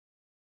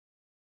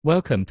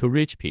Welcome to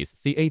Richpeace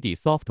CAD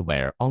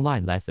software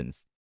online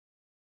lessons.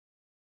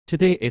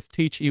 Today is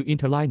teach you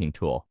Interlining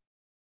tool.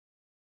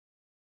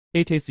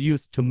 It is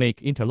used to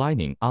make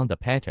interlining on the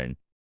pattern.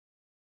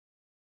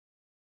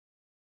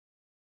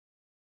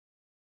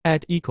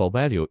 Add equal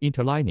value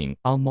interlining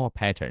on more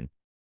pattern.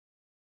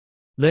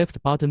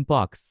 Left button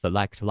box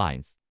select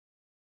lines.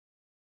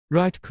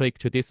 Right-click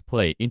to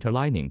display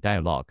interlining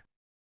dialog.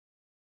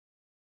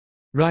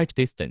 Write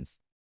distance.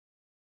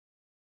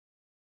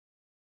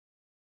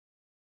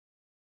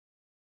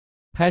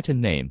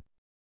 Pattern name.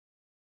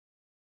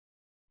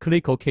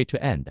 Click OK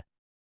to end.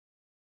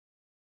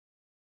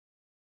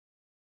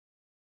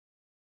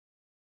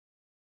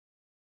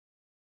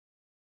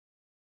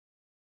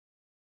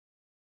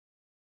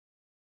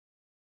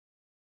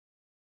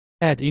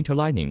 Add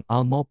interlining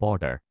on more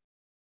border.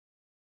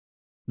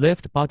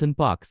 Left button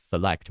box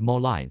select more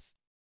lines.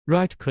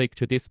 Right-click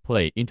to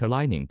display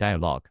interlining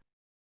dialog.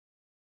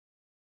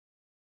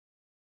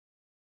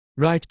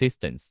 Write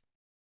distance.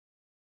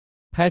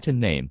 Pattern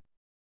name.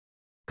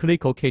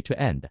 Click OK to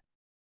end.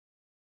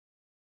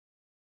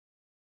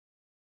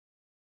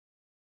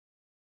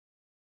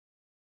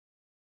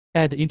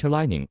 Add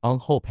interlining on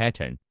whole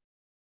pattern.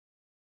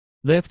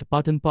 Left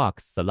button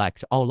box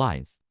select all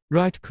lines.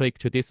 Right-click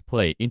to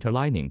display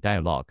interlining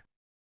dialog.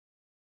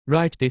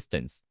 Write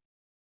distance.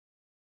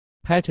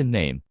 Pattern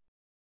name.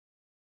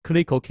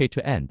 Click OK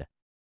to end.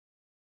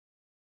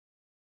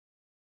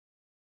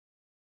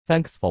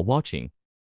 Thanks for watching.